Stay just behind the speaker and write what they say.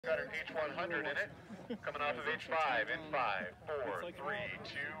got an H100 in it. Coming off of H5 in 5, 4, 3, 2,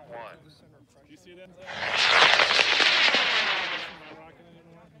 1. Do you see that?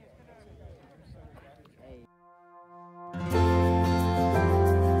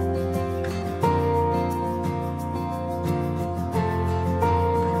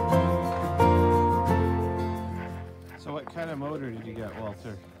 So what kind of motor did you get,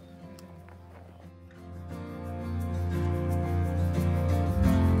 Walter?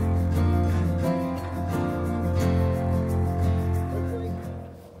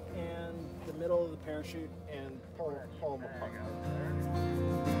 And the middle of the parachute and pull them apart.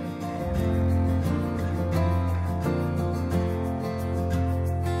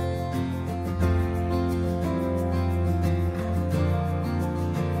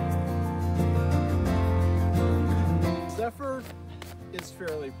 Zephyr is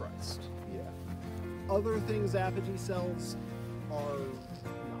fairly priced. Yeah. Other things Apogee sells are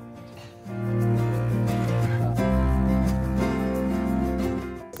not.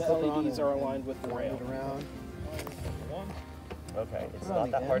 The LEDs are aligned with the rail. Okay, it's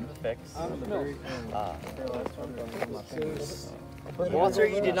not that hard to fix. Walter,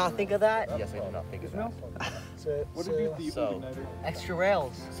 you did not think of that? Yes, I did not think of that. So, extra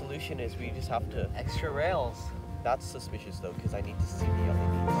rails. Solution is we just have to... Extra rails. That's suspicious though, because I need to see the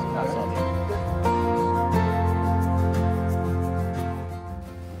LEDs. That's all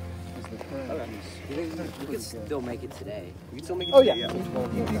We can still make it today. We can still make it Oh today, yeah,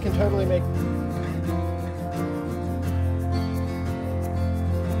 you can totally make...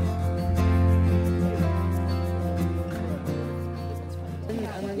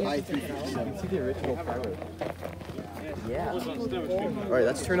 See the original pirate. Yeah. Alright,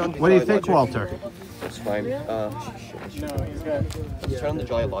 let's turn on the What do you Jolly think, Logic. Walter? It's fine. No, he's got... Let's turn on the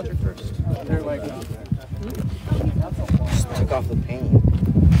Jolly Logic first. They're like... Just took off the paint.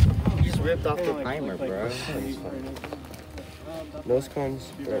 You just ripped off the primer, bro. Nose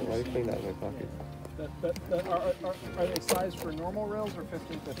cones. Alright, why are you putting that in my pocket? Are they sized for normal rails or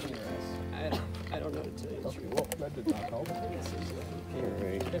 15-15 rails? I don't know what to tell you. Well, that did not help.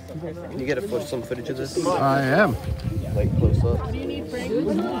 Alright. Can you get some footage of this? I am. Like close up.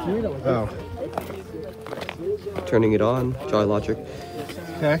 Oh. Turning it on. Jolly Logic.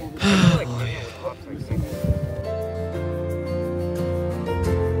 Okay.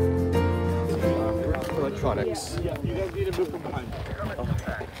 Electronics. You guys need to move from behind.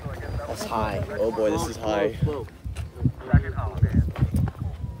 That's high. Oh boy, this is high.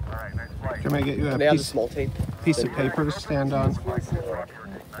 Can I get you a They have the small tape. piece of paper to stand on?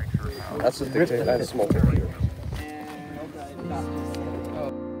 That's the thick tape. I have a small tape here.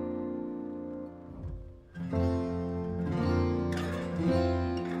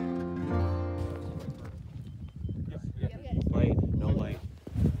 Light, no light.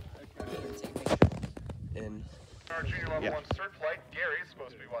 In. Our junior level 1 cert flight, Gary's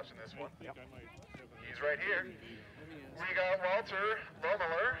supposed to be watching this one. He's right here. We got Walter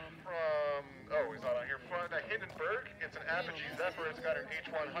Lomeler from, he's not on here, from Hindenburg. It's an Apogee Zephyr. It's got an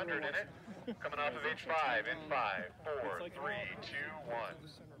H100 in it. Coming off of H5 in 5, 4, 3, 2, 1.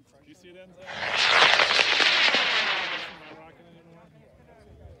 Do you see that?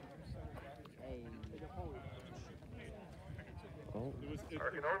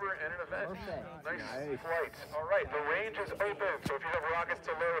 Arcing over and an event. Nice flight. All right, the range is open. So if you have rockets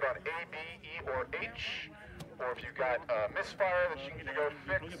to load on A, B, E, or H, or if you've got misfire that you need to go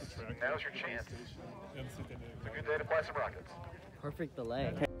fix, now's your chance. It's a good day to fly some rockets. Perfect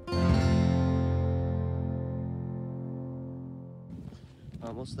delay.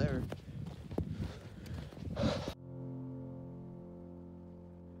 Almost there.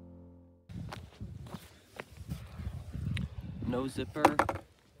 No zipper.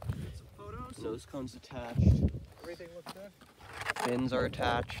 Nose cones attached. Everything looks good? Fins are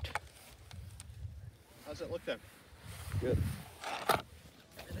attached. How's it look then? Good. I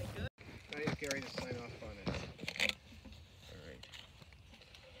need Gary to sign off on it.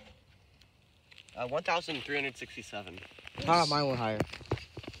 Alright. 1,367. Ah, mine went higher.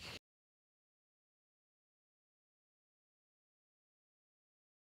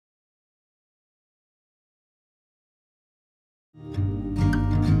 Okay.